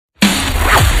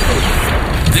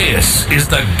This is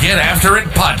the Get After It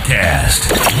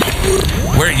podcast,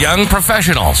 where young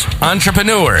professionals,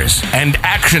 entrepreneurs, and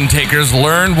action takers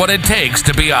learn what it takes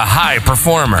to be a high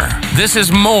performer. This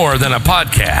is more than a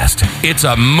podcast. It's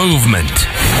a movement.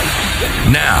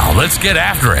 Now, let's get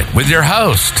after it with your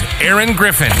host, Aaron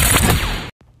Griffin.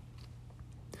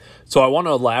 So I want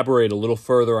to elaborate a little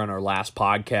further on our last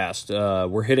podcast.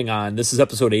 This is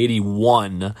episode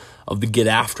 81 of the Get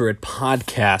After It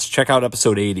podcast. Check out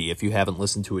episode 80 if you haven't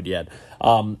listened to it yet.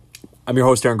 I'm your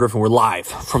host, Aaron Griffin. We're live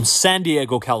from San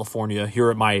Diego, California,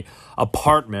 here at my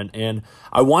apartment. And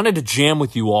I wanted to jam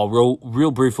with you all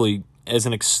real briefly as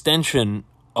an extension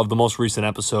of the most recent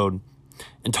episode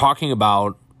and talking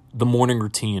about the morning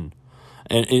routine.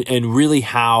 And really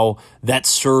how that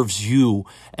serves you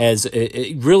as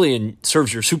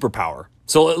serves your superpower.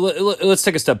 So let's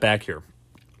take a step back here.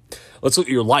 Let's look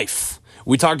at your life.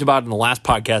 We talked about in the last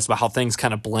podcast about how things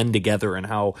kind of blend together and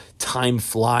how time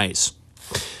flies.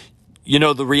 You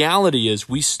know, the reality is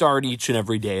we start each and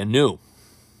every day anew.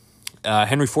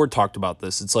 Henry Ford talked about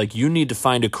this. It's like you need to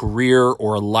find a career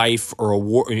or a life or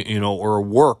or a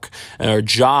work or a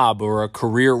job or a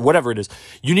career, whatever it is.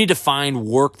 You need to find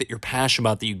work that you're passionate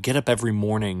about, that you get up every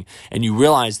morning and you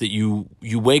realize that you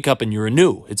wake up and you're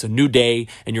anew. It's a new day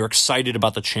and you're excited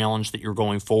about the challenge that you're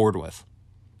going forward with.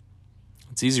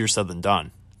 It's easier said than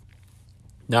done.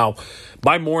 Now,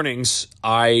 my mornings,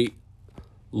 I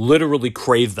literally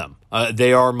crave them.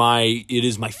 It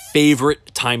is my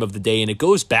favorite time of the day, and it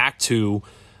goes back to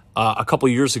a couple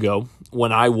years ago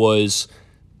when I was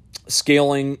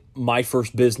scaling my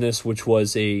first business, which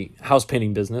was a house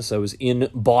painting business. I was in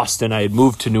Boston. I had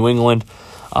moved to New England.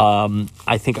 I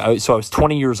was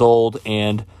 20 years old,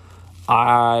 and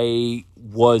I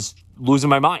was losing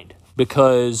my mind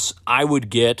because I would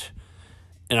get,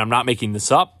 and I'm not making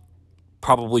this up,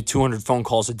 probably 200 phone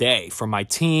calls a day from my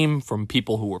team, from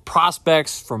people who were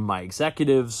prospects, from my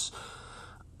executives.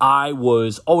 I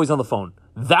was always on the phone.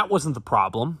 That wasn't the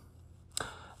problem.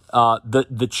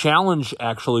 The challenge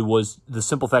actually was the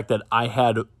simple fact that I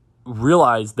had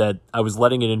realized that I was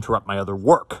letting it interrupt my other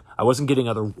work. I wasn't getting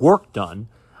other work done.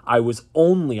 I was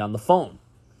only on the phone.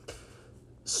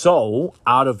 So,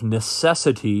 out of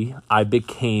necessity, I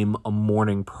became a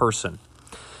morning person.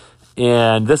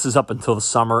 And this is up until the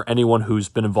summer. Anyone who's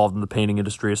been involved in the painting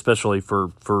industry, especially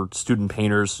for student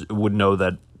painters, would know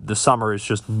that the summer is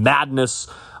just madness.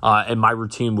 And my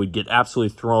routine would get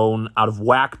absolutely thrown out of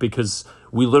whack because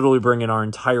we literally bring in our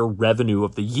entire revenue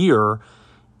of the year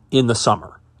in the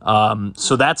summer.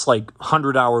 So that's like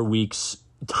 100-hour weeks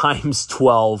times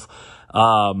 12.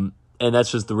 And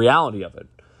that's just the reality of it.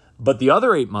 But the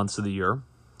other 8 months of the year,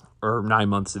 or 9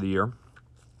 months of the year,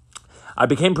 I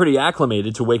became pretty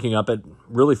acclimated to waking up at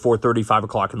really 4:30, 5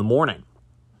 o'clock in the morning.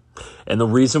 And the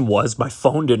reason was my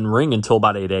phone didn't ring until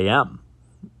about 8 a.m.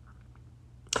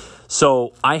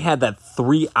 So I had that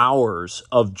 3 hours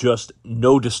of just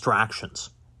no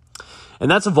distractions.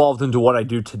 And that's evolved into what I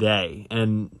do today.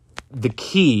 And the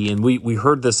key, and we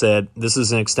heard this this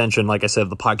is an extension, like I said, of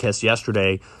the podcast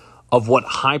yesterday, of what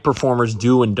high performers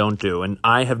do and don't do. And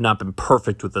I have not been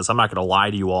perfect with this. I'm not going to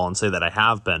lie to you all and say that I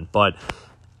have been, but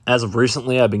as of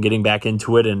recently, I've been getting back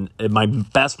into it, and in my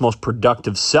best, most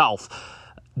productive self,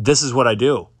 this is what I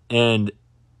do. And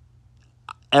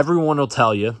everyone will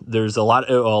tell you, there's a lot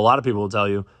of people will tell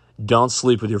you, don't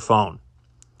sleep with your phone.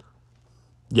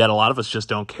 Yet a lot of us just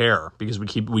don't care because we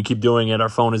keep doing it. Our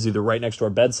phone is either right next to our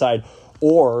bedside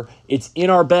or it's in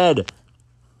our bed.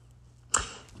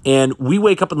 And we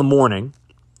wake up in the morning,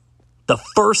 the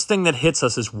first thing that hits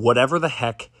us is whatever the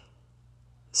heck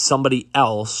somebody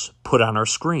else put on our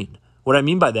screen. What I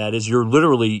mean by that is you're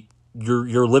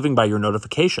living by your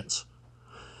notifications.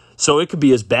 So it could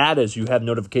be as bad as you have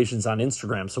notifications on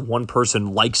Instagram. So one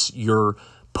person likes your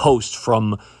post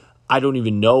from I don't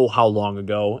even know how long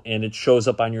ago, and it shows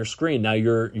up on your screen. Now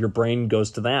your brain goes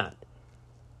to that.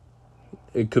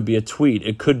 It could be a tweet.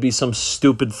 It could be some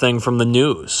stupid thing from the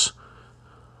news.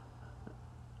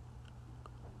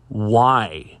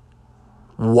 Why?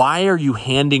 Why are you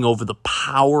handing over the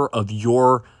power of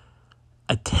your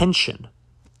attention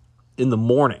in the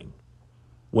morning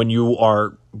when you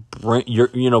are,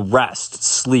 rest,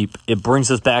 sleep? It brings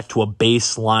us back to a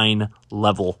baseline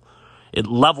level. It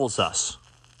levels us.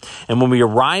 And when we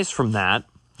arise from that,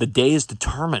 the day is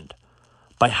determined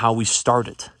by how we start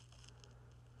it.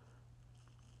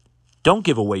 Don't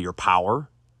give away your power.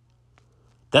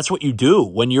 That's what you do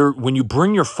when you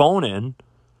bring your phone in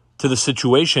to the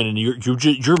situation and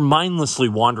you're mindlessly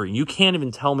wandering. You can't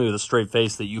even tell me with a straight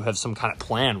face that you have some kind of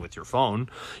plan with your phone.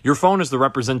 Your phone is the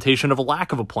representation of a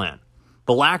lack of a plan,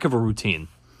 the lack of a routine.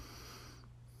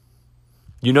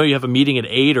 You know you have a meeting at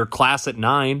 8 or class at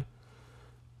 9.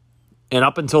 And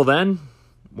up until then,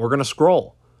 we're going to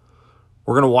scroll.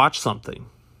 We're going to watch something.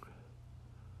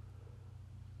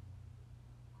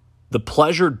 The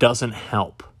pleasure doesn't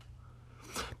help.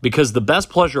 Because the best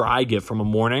pleasure I get from a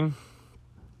morning,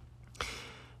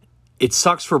 it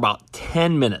sucks for about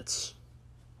 10 minutes.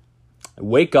 I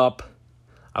wake up.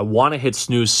 I want to hit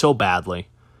snooze so badly.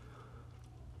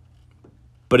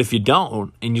 But if you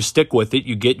don't and you stick with it,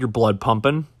 you get your blood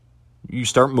pumping, you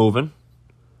start moving,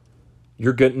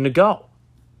 you're getting to go.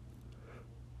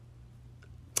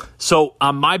 So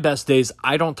on my best days,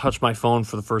 I don't touch my phone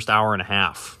for the first hour and a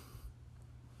half.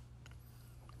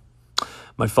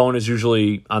 My phone is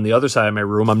usually on the other side of my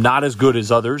room. I'm not as good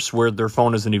as others where their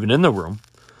phone isn't even in the room.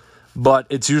 But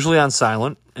it's usually on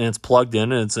silent, and it's plugged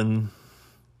in, and it's in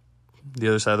the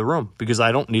other side of the room because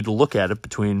I don't need to look at it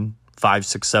between 5,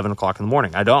 6, 7 o'clock in the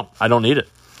morning. I don't need it.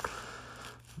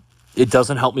 It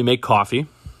doesn't help me make coffee.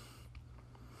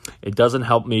 It doesn't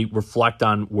help me reflect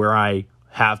on where I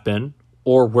have been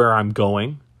or where I'm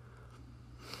going.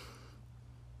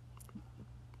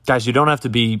 Guys, you don't have to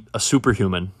be a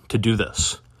superhuman to do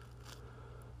this.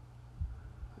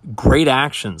 Great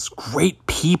actions, great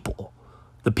people,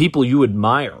 the people you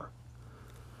admire,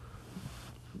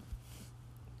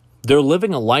 they're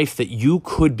living a life that you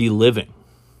could be living.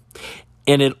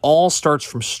 And it all starts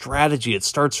from strategy. It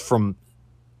starts from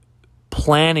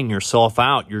planning yourself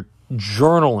out. You're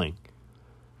journaling.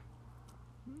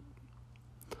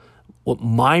 What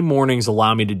my mornings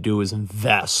allow me to do is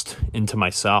invest into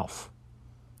myself.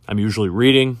 I'm usually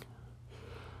reading.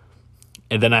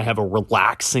 And then I have a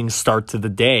relaxing start to the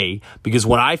day. Because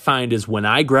what I find is when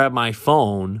I grab my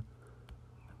phone,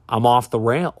 I'm off the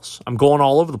rails. I'm going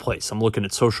all over the place. I'm looking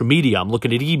at social media. I'm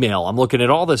looking at email. I'm looking at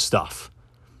all this stuff.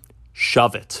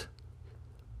 Shove it.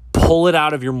 Pull it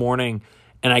out of your morning.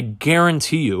 And I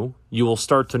guarantee you, you will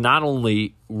start to not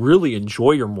only really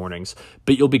enjoy your mornings,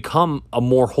 but you'll become a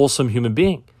more wholesome human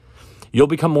being. You'll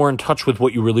become more in touch with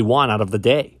what you really want out of the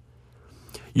day.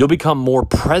 You'll become more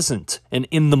present and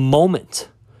in the moment.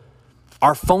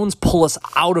 Our phones pull us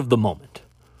out of the moment.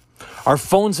 Our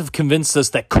phones have convinced us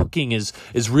that cooking is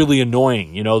really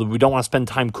annoying. You know, we don't want to spend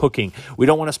time cooking. We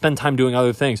don't want to spend time doing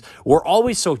other things. We're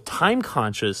always so time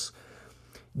conscious,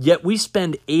 yet we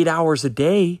spend 8 hours a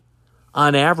day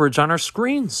on average on our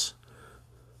screens.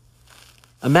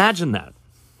 Imagine that.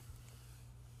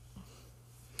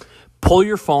 Pull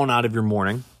your phone out of your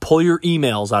morning. Pull your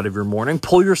emails out of your morning.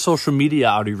 Pull your social media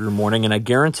out of your morning, and I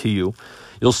guarantee you,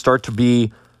 you'll start to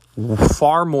be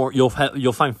far more. You'll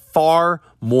find far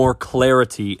more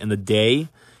clarity in the day,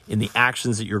 in the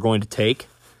actions that you're going to take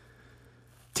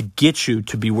to get you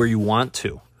to be where you want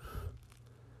to.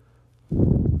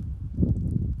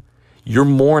 Your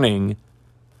morning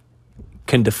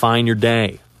can define your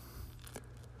day.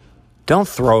 Don't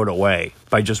throw it away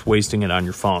by just wasting it on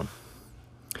your phone.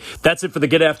 That's it for the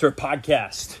Get After It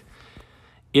podcast.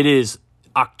 It is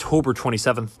October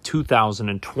 27th,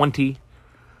 2020.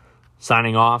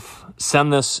 Signing off.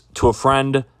 Send this to a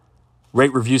friend.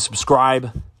 Rate, review,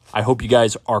 subscribe. I hope you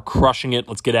guys are crushing it.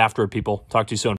 Let's get after it, people. Talk to you soon.